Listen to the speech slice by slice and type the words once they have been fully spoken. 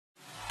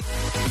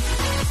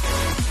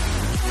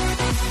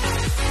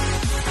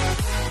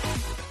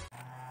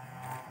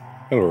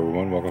Hello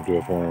everyone, welcome to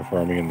A Foreigner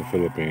Farming in the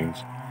Philippines.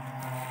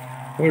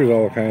 Well, there's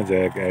all kinds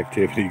of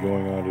activity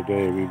going on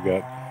today. We've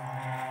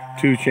got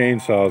two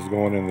chainsaws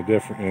going in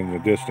the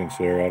distance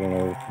there. I don't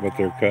know what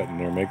they're cutting.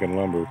 They're making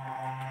lumber.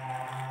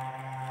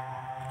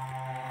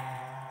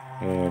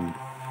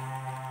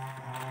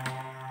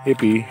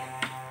 Hippie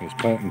is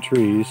planting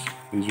trees.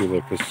 These are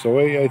the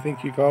Kasoy, I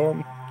think you call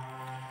them.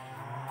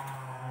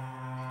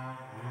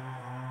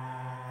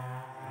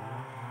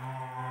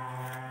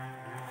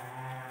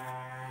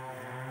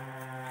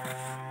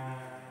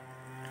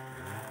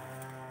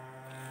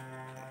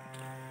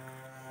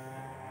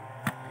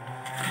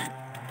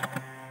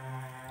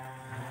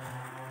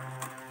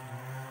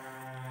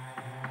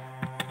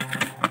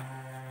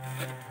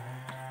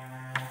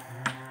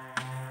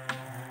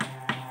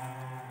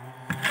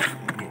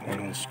 Get one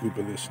little scoop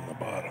of this in the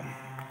bottom.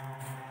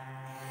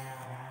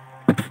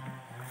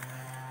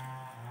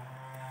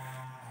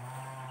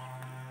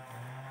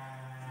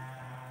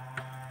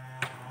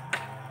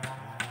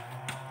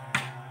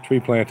 Tree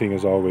planting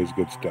is always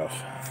good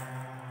stuff.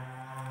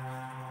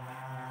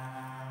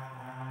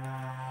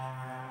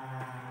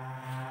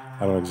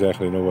 I don't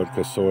exactly know what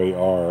Kasoy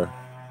are.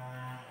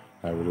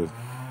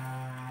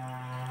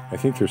 I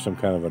think they're some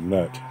kind of a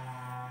nut.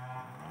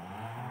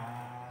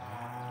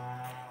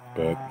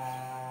 But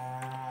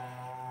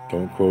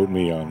don't quote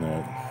me on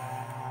that.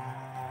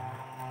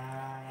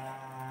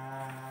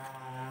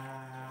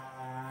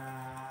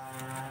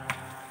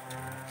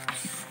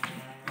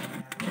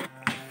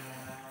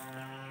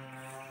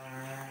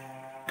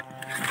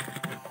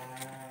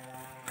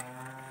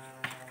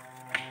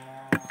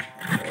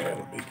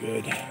 That'll be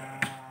good.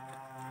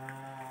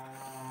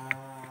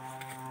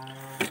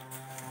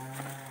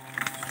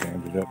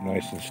 Stand it up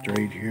nice and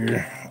straight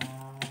here.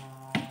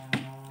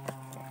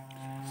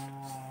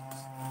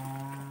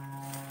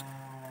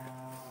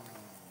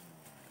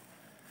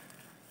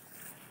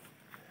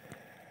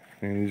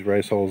 And these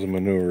rice hulls and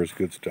manure is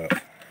good stuff.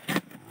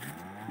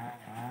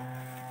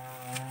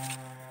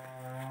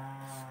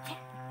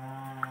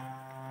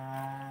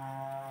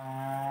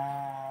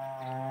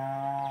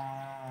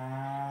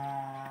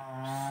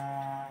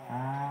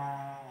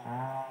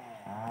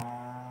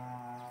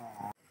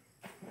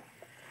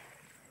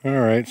 All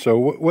right, so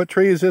what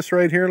tree is this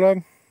right here,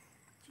 love?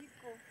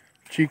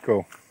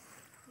 Chico. Chico.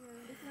 Yeah,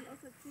 this one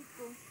also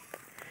Chico.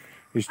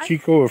 Is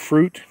Chico a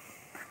fruit?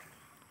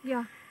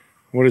 Yeah.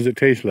 What does it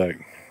taste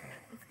like?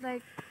 It's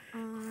like,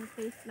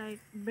 tastes like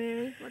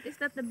berry. What is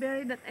that, the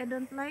berry that I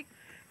don't like?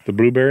 The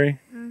blueberry?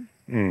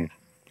 It's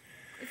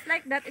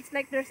like that. It's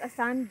like there's a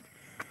sand.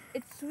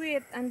 It's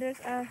sweet and there's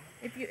a,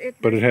 if you eat.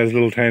 But it has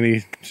little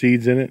tiny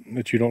seeds in it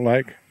that you don't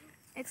like?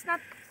 It's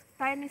not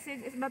tiny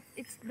seeds, but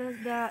it's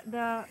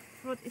the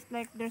fruit is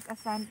like there's a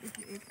sand if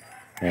you eat.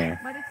 Yeah.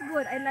 But it's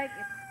good. I like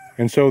it.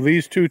 And so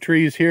these two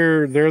trees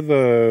here, they're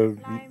the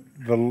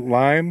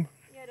lime?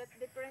 Yeah, that's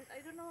different.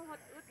 I don't know what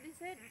they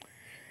said.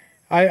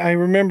 I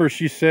remember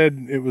she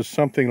said it was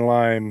something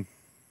lime.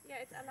 Yeah,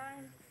 it's a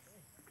lime.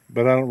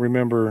 But I don't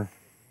remember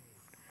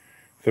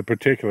the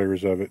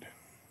particulars of it.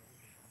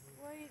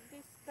 Why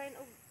this kind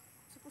of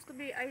supposed to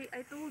be?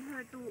 I told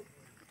her to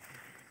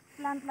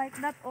plant like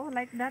that or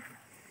like that.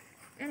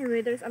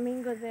 Anyway, there's a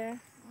mango there.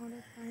 Oh,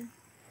 that's fine.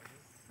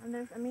 And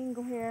there's a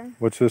mango here.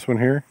 What's this one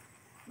here?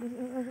 This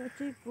is also a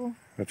Chico.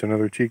 That's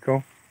another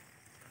Chico.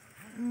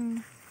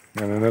 And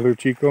another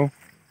Chico.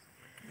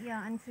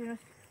 Yeah, and she's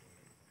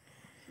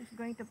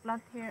going to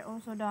plant here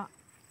also the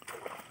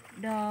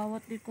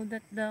what do you call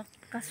that? The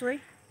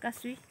kasui.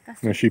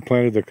 Now she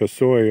planted the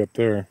Kasoy up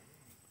there.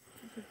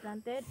 She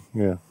planted.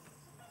 Yeah.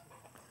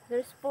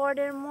 There's 4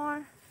 there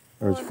more.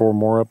 There's 4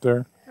 more up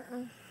there.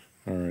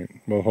 All right.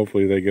 Well,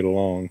 hopefully they get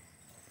along.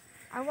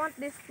 I want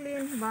this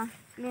clean, ba?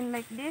 Clean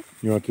like this.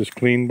 You want this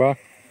clean, ba?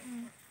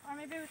 Or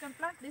maybe we can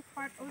plant this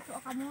part also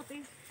a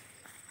kamote.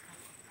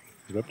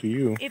 It's up to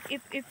you.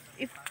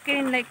 If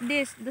clean like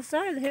this, the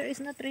soil here is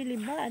not really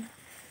bad.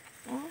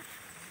 Oh.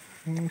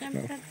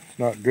 It's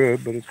not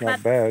good, but it's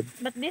not bad.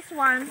 But this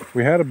one.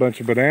 We had a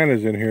bunch of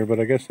bananas in here, but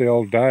I guess they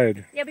all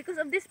died. Yeah, because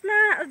of this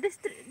plant, of this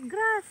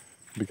grass.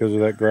 Because of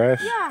that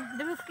grass? Yeah,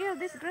 they will kill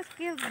this grass,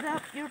 kill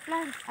your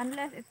plants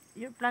unless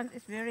your plant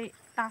is very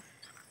tough.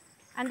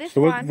 And this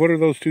so one. What are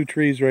those 2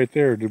 trees right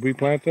there? Did we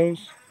plant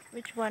those?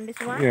 Which one? This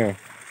one? Yeah.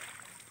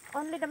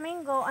 Only the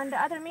mango and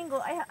the other mango.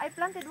 I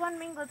planted 1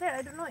 mango there.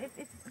 I don't know if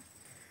it's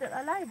still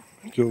alive.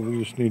 So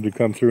we just need to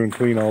come through and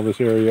clean all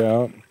this area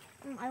out.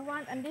 I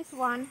want, and this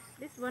one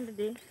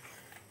today,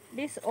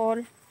 this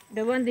all,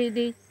 the one they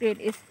did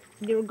is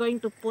they're going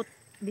to put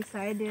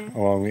beside there.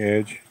 Along the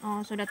edge?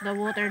 Oh, so that the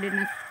water did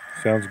not.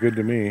 Sounds good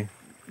to me.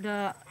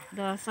 The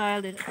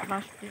soil did not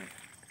flush there.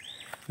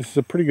 This is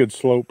a pretty good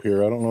slope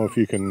here. I don't know if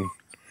you can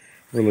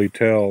really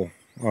tell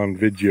on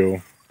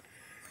video.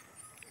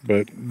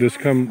 But this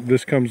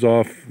comes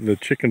off the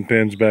chicken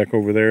pens back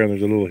over there, and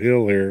there's a little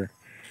hill here.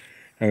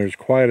 And there's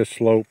quite a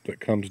slope that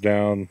comes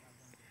down.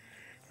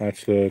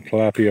 That's the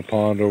tilapia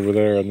pond over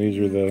there, and these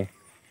are the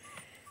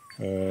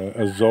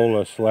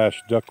azolla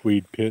 /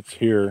 duckweed pits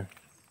here.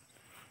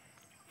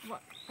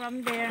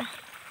 From there,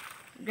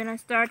 Gonna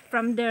start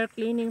from there,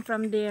 cleaning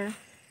from there.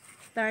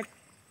 Start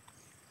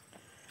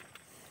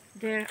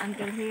there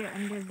until here,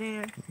 until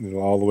there.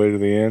 All the way to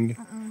the end.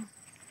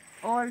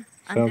 All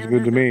Sounds until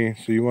good to the me.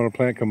 So you want to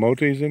plant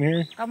camotes in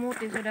here?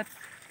 kamote, so that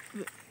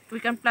we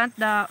can plant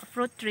the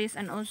fruit trees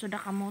and also the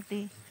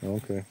kamote.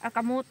 Okay. A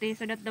kamote,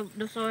 so that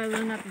the soil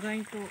will not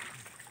going to.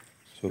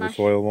 So the Flush.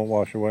 soil won't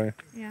wash away.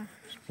 Yeah.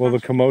 Will the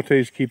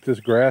camotes keep this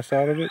grass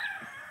out of it?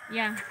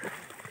 Yeah.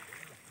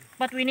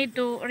 But we need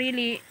to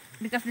really,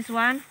 because this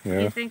one, Yeah.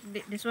 you think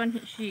this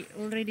one she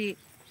already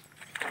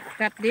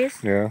cut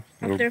this. Yeah.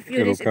 After a few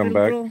It'll days, it come will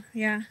back. grow.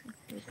 Yeah,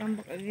 it will come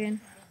back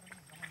again.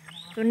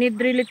 So need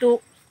really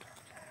to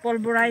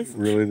pulverize.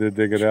 Really did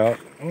dig it out.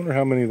 I wonder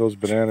how many of those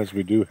bananas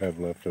we do have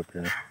left up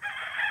here.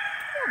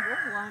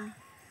 Yeah, 1,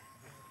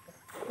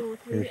 2,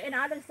 3. And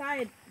other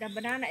side, the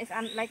banana is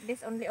like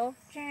this only. Oh,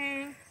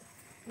 ching.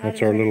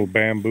 That's our little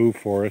bamboo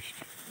forest.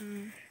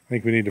 Mm. I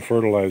think we need to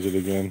fertilize it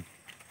again.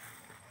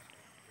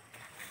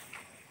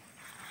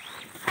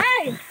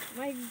 Hey,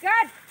 my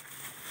God!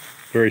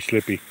 Very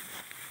slippy.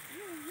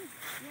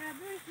 Yeah,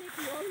 very sleepy.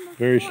 Almost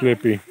Very fall.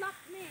 slippy. You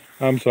slapped me.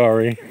 I'm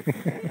sorry.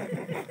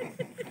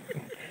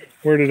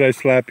 Where did I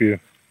slap you? Here,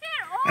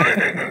 oh!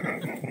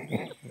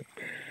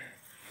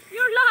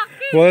 You're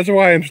lucky. Well, that's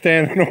why I'm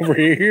standing over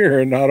here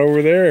and not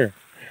over there.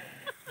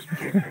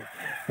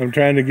 I'm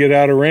trying to get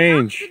out of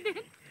range.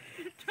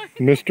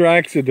 Mr.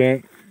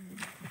 Accident.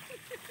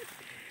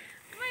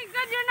 My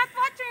God, you're not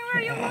watching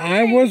where you're going.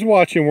 I was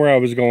watching where I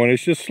was going.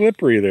 It's just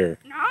slippery there.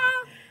 No.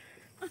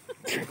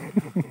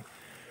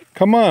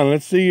 Come on,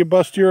 let's see you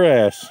bust your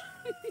ass.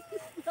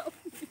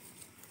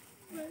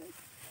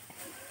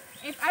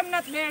 If I'm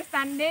not there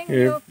standing, Yeah.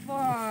 you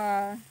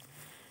fall.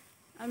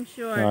 I'm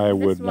sure. I This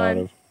would not one,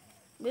 have.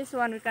 This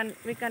one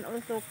we can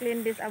also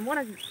clean this.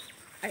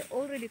 I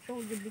already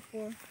told you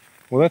before.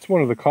 Well, that's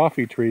one of the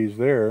coffee trees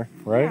there,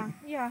 right?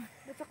 Yeah,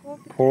 that's a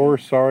coffee Poor,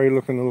 tree. sorry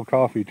looking little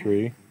coffee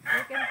tree. We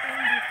can clean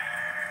it.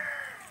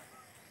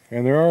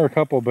 And there are a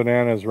couple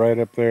bananas right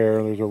up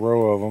there. There's a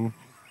row of them.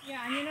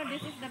 Yeah, and you know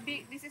this is the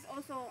big. This is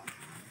also.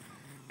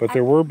 But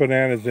there were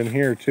bananas in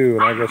here too,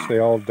 and I guess they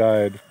all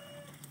died.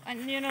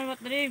 And you know what?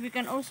 Today we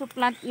can also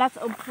plant lots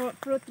of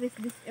fruit trees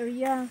this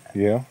area.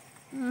 Yeah?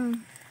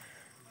 Mm.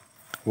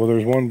 Well,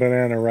 there's one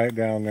banana right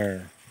down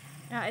there.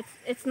 Yeah,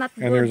 it's not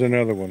And good. there's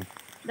another one.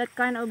 That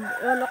kind of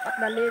look at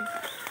the leaves.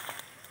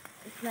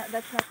 It's not.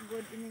 That's not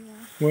good anymore.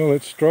 Well,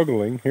 it's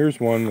struggling. Here's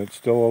one that's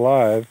still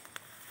alive.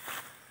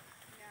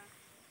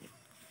 Yeah.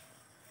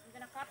 I'm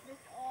gonna cut this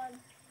all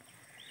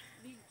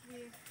big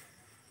tree.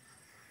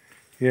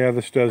 Yeah,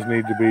 this does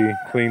need to be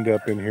cleaned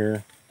up in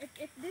here.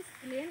 If this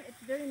clean,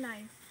 it's very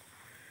nice.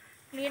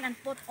 Clean and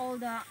put all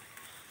the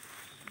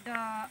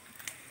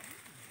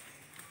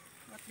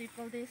what do you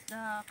call this?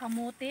 The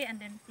kamote and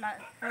then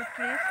fruit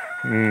trees.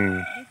 Mm.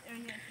 This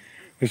area is.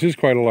 This is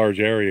quite a large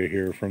area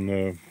here, from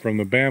the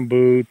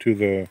bamboo to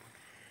the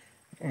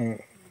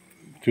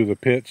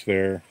pits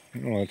there.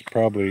 Well, it's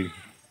probably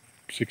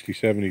 60,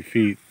 70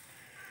 feet,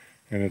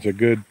 and it's a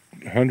good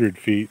 100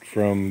 feet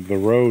from the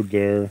road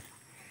there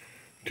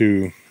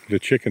to the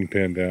chicken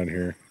pen down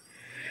here.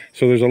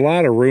 So there's a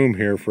lot of room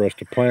here for us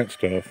to plant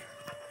stuff,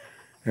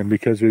 and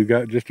because we've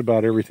got just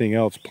about everything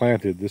else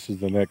planted, this is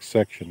the next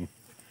section.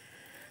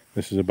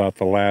 This is about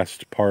the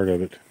last part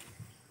of it.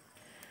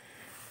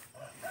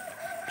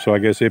 So I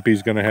guess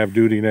Ippy's going to have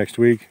duty next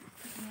week.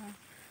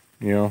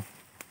 Yeah. You know,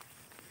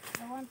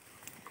 I want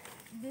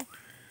this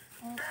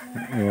all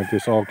clean you want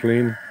this all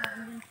clean. and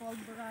then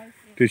pulverize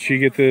it. Did she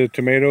get the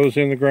tomatoes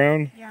in the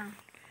ground? Yeah.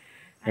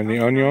 And the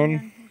also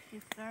onion? She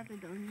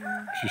started the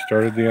onion. She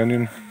started the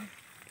onion.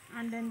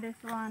 And then this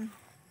one.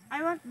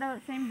 I want the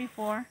same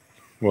before.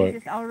 What?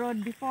 This is our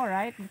road before,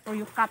 right? Before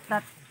you cut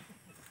that.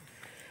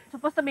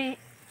 Supposed to be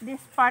this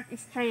part is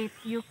straight.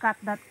 You cut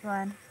that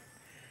one.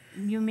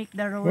 You make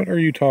the road. What are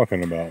you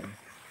talking about?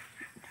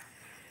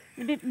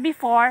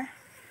 Before.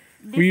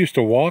 We used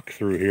to walk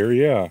through here,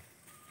 yeah.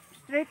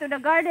 Straight to the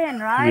garden,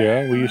 right?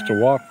 Yeah, we used to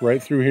walk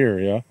right through here,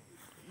 yeah.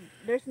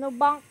 There's no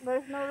bank.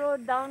 There's no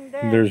road down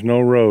there. There's no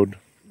road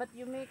But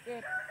you make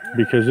it.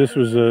 because this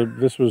was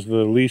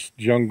the least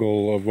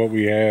jungle of what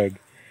we had.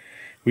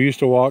 We used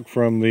to walk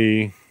from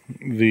the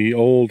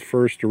old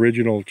first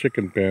original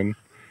chicken pen,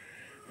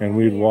 and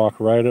we'd walk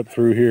right up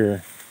through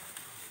here.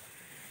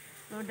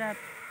 So that.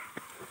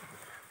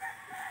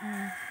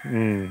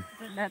 Mm.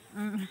 So that.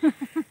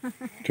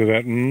 To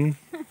that,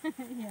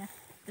 Yeah.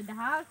 To the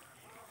house.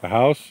 the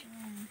house.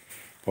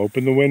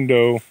 Open the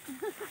window.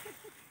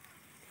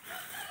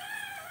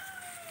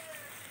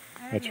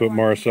 That's what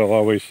Marcel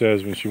always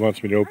says when she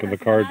wants me to open the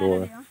car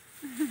door.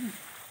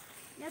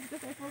 Yeah,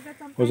 because I forgot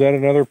something. Was that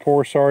another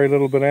poor, sorry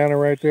little banana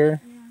right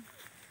there?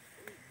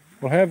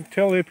 Yeah. Well,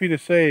 tell Ippy to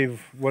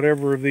save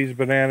whatever of these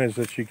bananas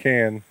that she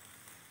can.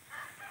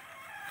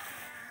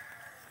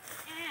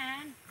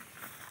 And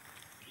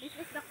this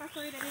is the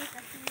kasoy dali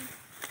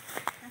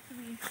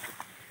kasui.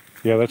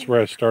 Yeah, that's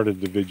where I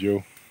started the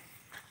video.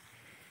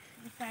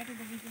 You started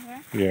the video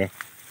here? Yeah.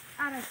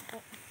 Aras po.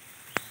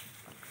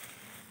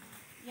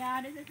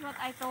 Yeah, this is what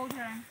I told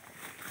her.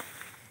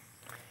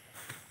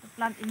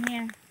 plant in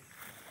here.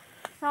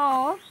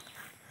 So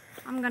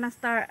I'm gonna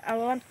start. I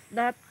want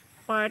that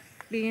part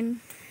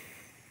being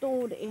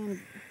to the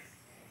end.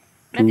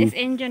 That is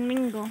Indian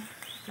mango.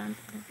 Plant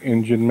there.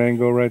 Indian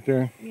mango right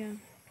there. Yeah.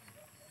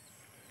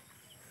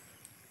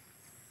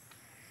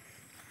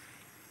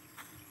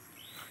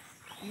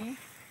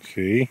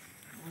 See?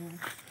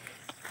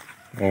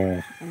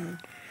 Oh.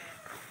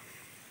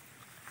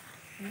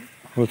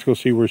 Let's go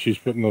see where she's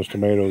putting those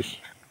tomatoes.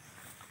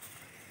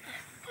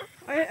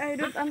 I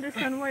don't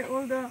understand why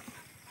all the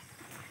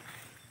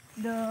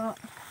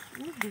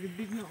what's the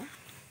big no?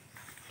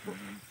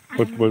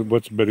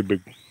 What's very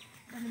big?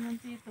 The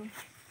limoncito.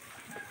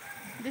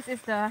 This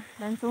is the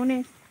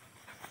lanzones.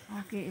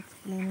 Okay, it's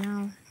plain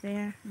now.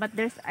 There. But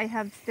I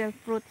have still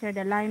fruit here,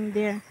 the lime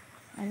there.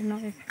 I don't know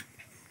if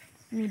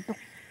need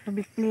to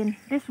be clean.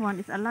 This one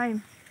is a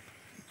lime.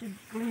 It should be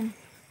clean.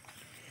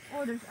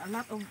 Oh, there's a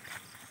lot of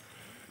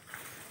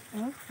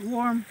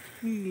worm.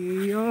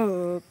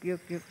 Yuck, yuck,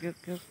 yuck, yuck,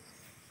 yuck.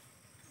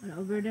 And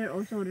over there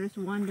also there's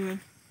one there.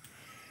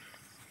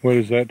 What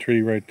is that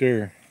tree right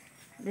there?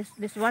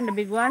 This one, the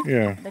big one?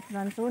 Yeah. That's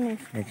lanzones.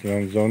 That's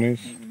lanzones.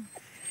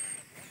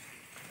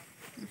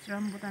 It's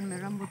rambutan, may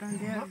rambutan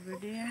there, over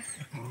there.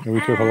 And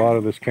we took a lot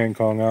of this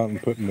kangkong out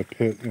and put in the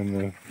pits.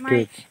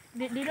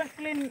 They don't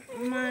clean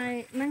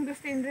my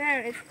mangosteen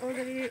there. It's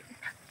already.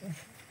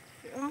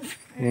 Oh,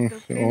 I need to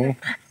clean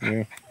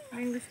yeah.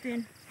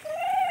 mangosteen.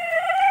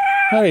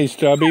 Hey,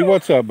 Stubby,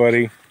 what's up,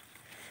 buddy?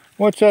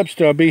 What's up,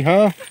 Stubby,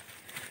 huh?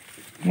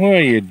 What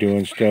are you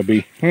doing,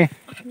 Stubby? Huh?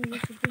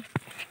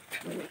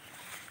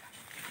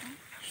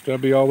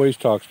 Stubby always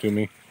talks to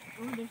me.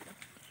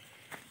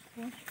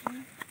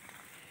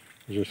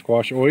 Is there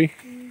squash oi?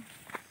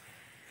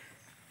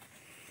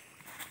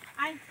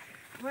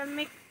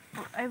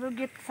 I will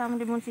get some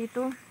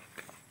limoncito.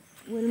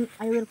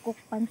 I will cook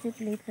pancit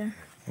later.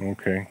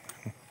 Okay.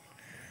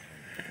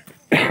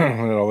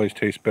 It always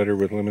tastes better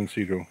with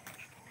limoncito.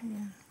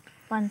 Yeah.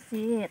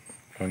 Pancit.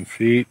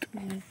 Pancit.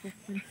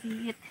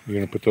 Pancit. You're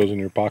gonna put those in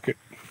your pocket?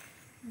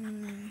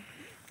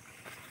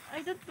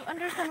 I don't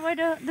understand why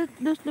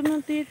those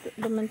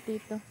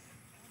limoncito.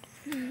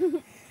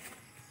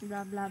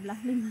 Blah blah blah.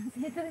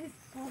 Limoncito is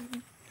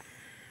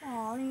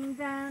falling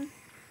down.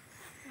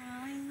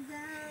 Falling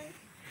down.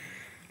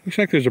 Looks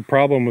like there's a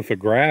problem with the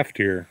graft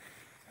here.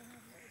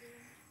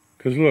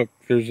 Cause look,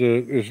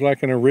 there's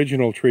like an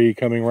original tree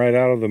coming right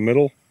out of the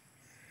middle.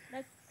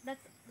 That's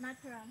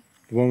natural.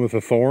 The one with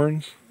the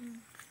thorns.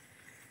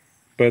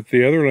 But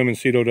the other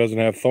limoncito doesn't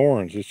have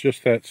thorns. It's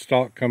just that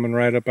stalk coming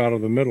right up out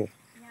of the middle.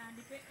 Yeah,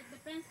 it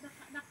depends the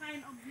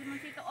kind of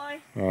limoncito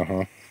oil.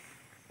 Uh-huh.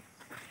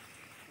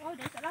 Oh,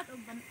 there's a lot of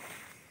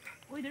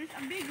oh, there's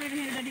a big one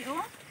here, Daddy.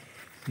 Oh,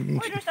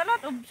 there's a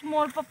lot of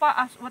small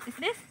papayas. What is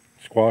this?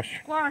 Squash.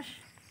 Squash.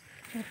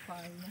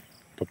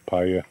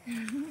 Papaya.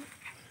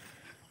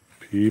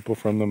 People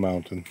from the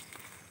mountain.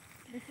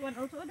 This one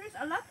also, there's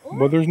a lot. Oh.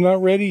 But there's not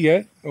ready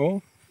yet.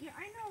 Oh. Yeah,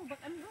 I know, but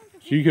I'm going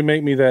to. So you can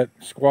make me that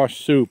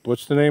squash soup.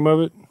 What's the name of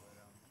it?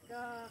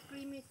 The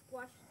creamy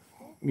squash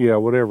soup. Yeah,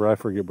 whatever. I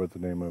forget what the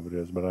name of it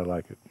is, but I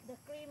like it. The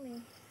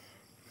creamy.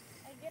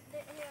 I get the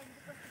here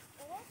because it's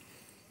full.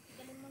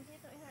 The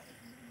limoncito here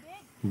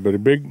is big. Pretty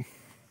big. Yeah.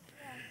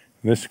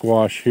 This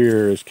squash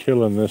here is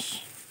killing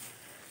this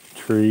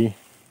tree.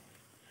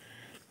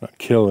 Not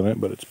killing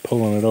it, but it's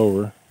pulling it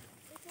over.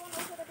 This one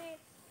also today.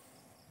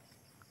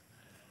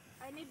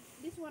 I need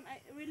this one. I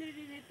really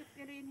need to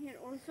carry in here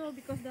also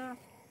because the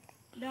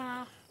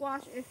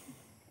squash is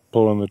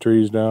Pulling the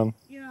trees down.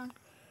 yeah.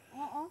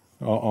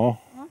 Uh-oh.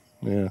 Huh?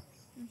 Yeah.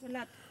 There's a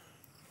lot.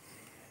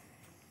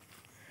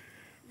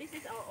 This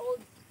is our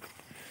old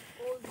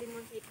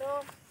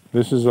limoncito.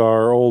 This is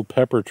our old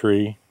pepper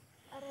tree.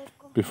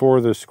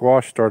 Before the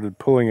squash started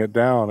pulling it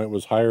down, it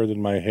was higher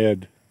than my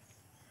head.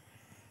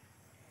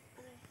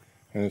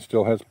 And it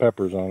still has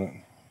peppers on it.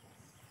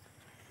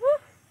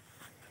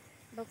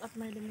 Look at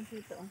my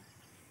limoncito.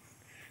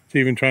 It's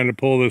even trying to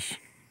pull this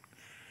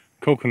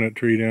coconut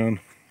tree down.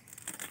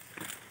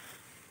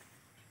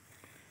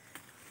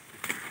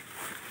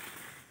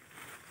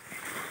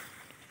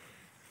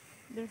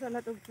 There's a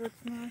lot of fruits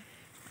now.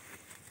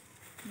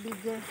 Bigger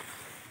than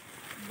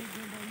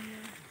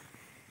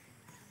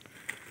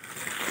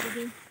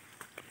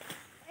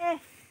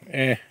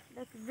here.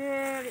 That's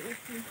very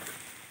easy.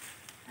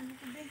 A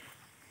little bit.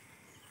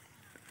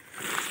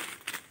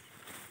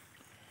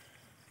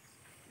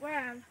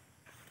 Well,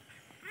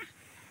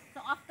 so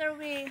after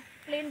we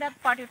clean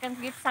that part, you can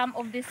get some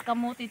of this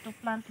kamote to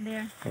plant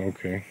there.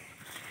 Okay.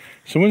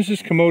 So when's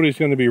this kamote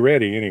going to be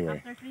ready anyway?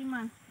 After 3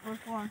 months or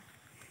 4.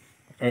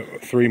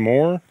 3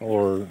 more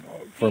or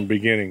from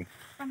beginning?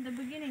 From the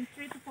beginning,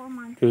 3 to 4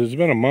 months. Because it's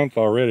been a month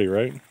already,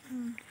 right?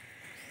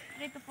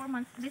 3 to 4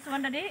 months. This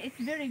one today, it's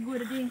very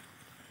good today.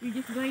 You're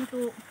just going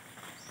to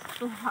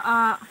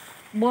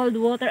boil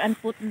water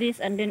and put this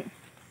and then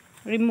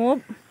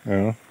remove.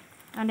 Yeah.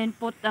 And then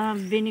put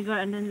vinegar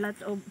and then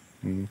lots of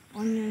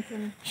onions.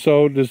 And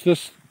So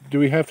do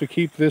we have to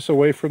keep this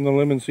away from the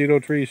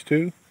limoncito trees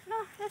too? no,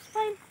 that's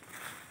fine.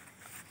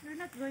 You're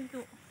not going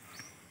to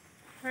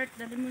hurt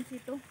the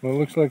limoncito. Well, it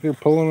looks like they're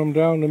pulling them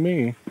down to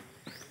me.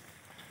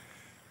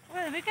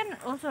 Well, we can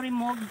also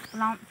remove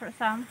plant for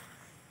some.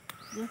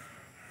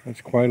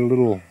 That's quite a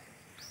little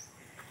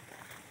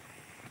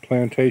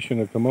plantation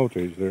of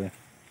camotes there.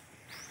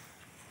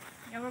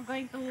 Yeah, we're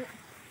going to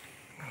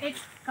eat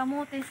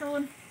kamote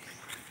soon.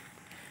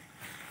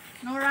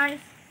 No rice.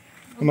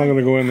 I'm not going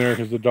to go in there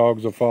because the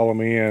dogs will follow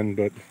me in,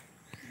 but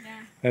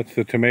Yeah. that's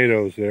the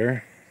tomatoes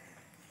there.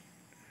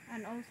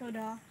 And also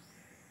the...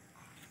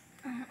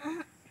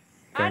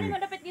 Ano mo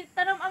dapat dito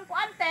tanong ang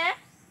kuante?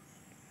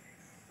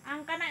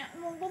 Ang kana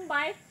mong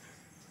Bombay?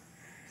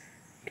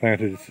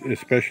 Planted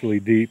especially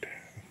deep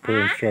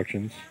per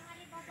instructions.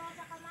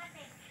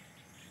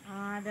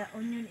 The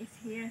onion is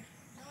here.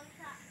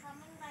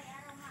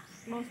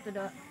 Close to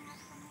the...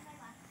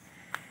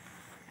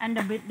 And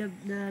the bit, the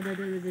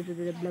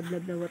blah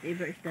blah blah,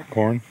 whatever is that.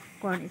 Corn.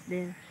 Corn is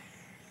there.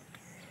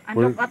 And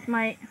Where- look at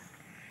my...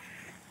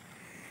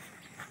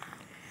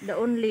 The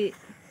only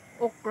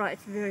okra,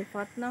 it's very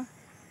fat now.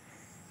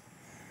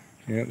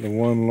 Yeah, the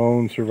one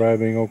lone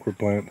surviving okra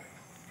plant.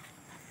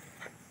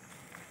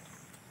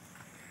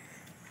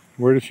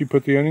 Where did she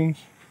put the onions?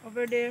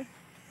 Over there,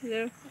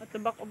 at the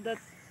back of that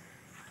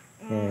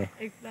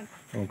eggplant.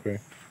 Okay.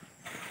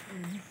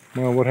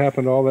 Well, what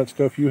happened to all that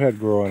stuff you had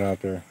growing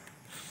out there?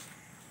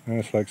 And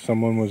it's like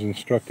someone was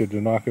instructed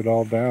to knock it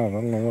all down.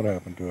 I don't know what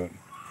happened to it.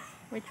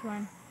 Which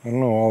one? I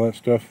don't know, all that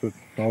stuff,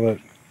 all that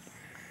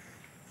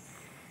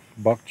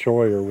bok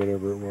choy or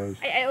whatever it was.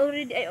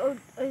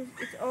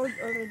 It's old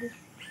already.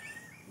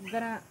 I'm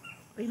gonna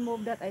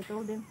remove that, I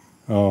told him.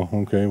 Oh,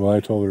 okay. Well, I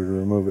told her to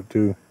remove it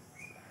too.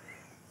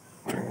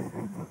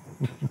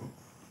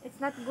 It's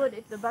not good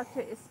if the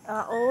bacteria is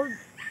old.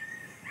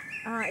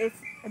 It's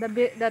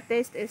the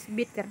taste is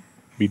bitter.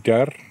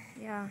 Bitter?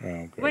 Yeah. Oh,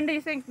 okay. When do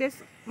you think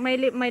this my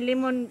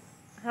lemon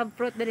have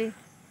fruit today?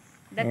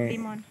 That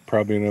lemon.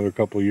 Probably another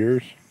couple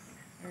years.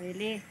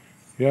 Really?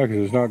 Yeah,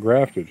 because it's not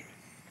grafted.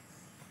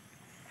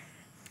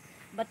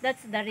 But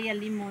that's the real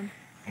lemon.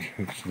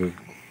 It's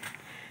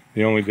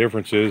the only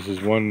difference is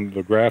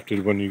the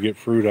grafted one you get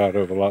fruit out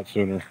of a lot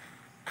sooner.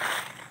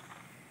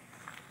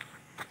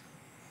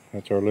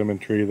 That's our lemon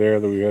tree there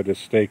that we had to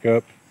stake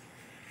up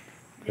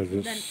because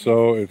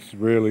it's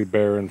really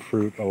bearing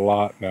fruit a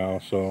lot now.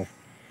 So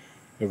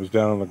it was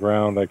down on the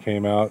ground. I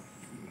came out.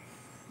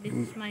 This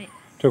is my...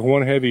 Took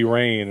one heavy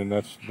rain and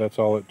that's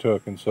all it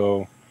took, and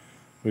so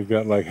we've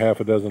got like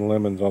half a dozen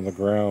lemons on the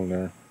ground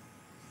there.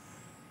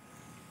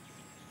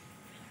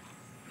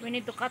 We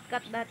need to cut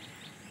that.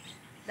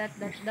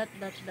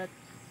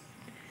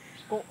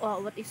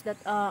 What is that?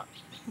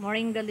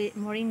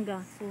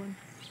 Moringa soon.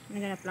 I'm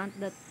gonna plant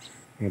that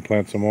Gonna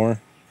plant some more.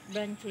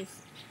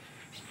 branches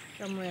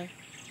somewhere.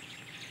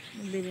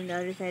 Maybe in the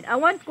other side. I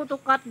want to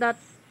cut that.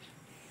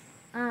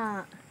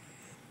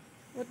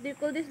 What do you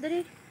call this,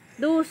 Daddy?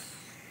 Those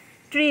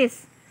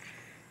trees.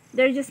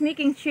 They're just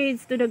making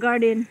shades to the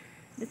garden.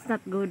 It's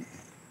not good.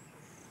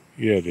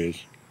 Yeah, it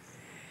is.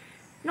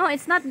 No,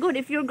 it's not good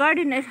if your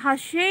garden has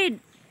shade.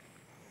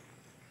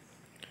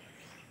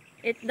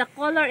 The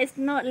color is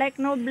not like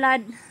no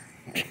blood.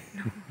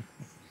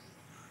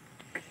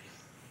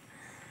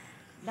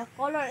 The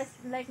color is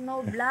like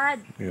no blood.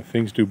 Yeah,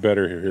 things do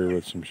better here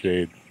with some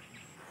shade.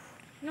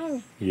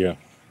 No, Yeah.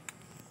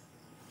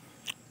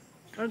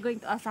 we're going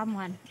to ask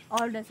someone,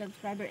 all the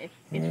subscribers, if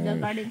the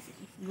garden is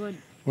good.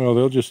 Well,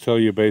 they'll just tell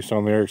you based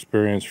on their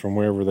experience from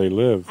wherever they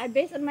live.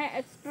 Based on my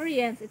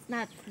experience, it's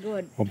not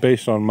good. Well,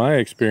 based on my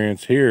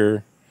experience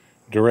here,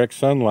 direct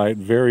sunlight,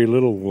 very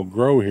little will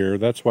grow here.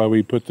 That's why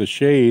we put the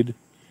shade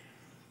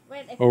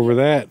over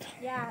that.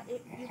 Yeah,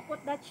 if you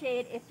put that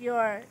shade, if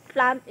your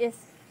plant is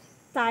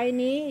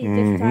tiny, you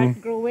just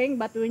start growing.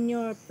 But when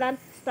your plant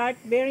start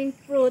bearing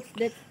fruits,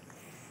 that's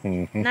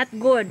not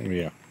good.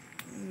 Yeah.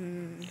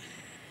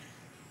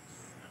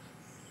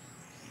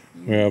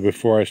 Well,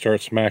 before I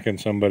start smacking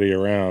somebody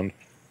around.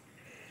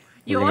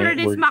 You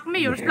already smacked me.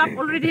 You're slapped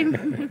already.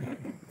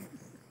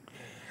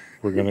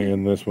 We're gonna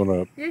end this one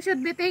up. You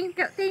should be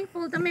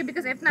thankful to me,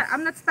 because if not,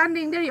 I'm not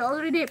standing there. You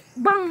already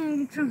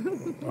bang.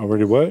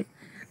 Already what?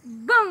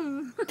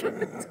 Bang.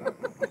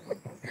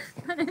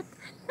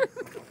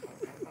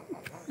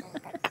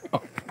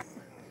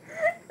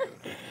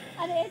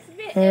 And it's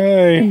big.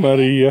 Hey,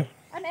 Maria.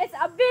 And it's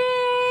a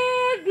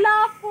big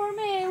laugh for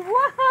me.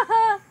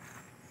 Wow.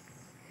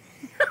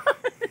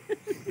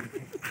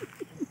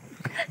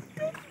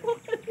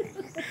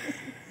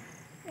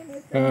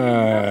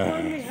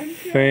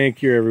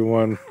 Thank you,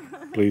 everyone.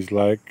 Please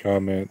like,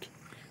 comment,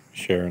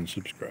 share, and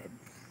subscribe.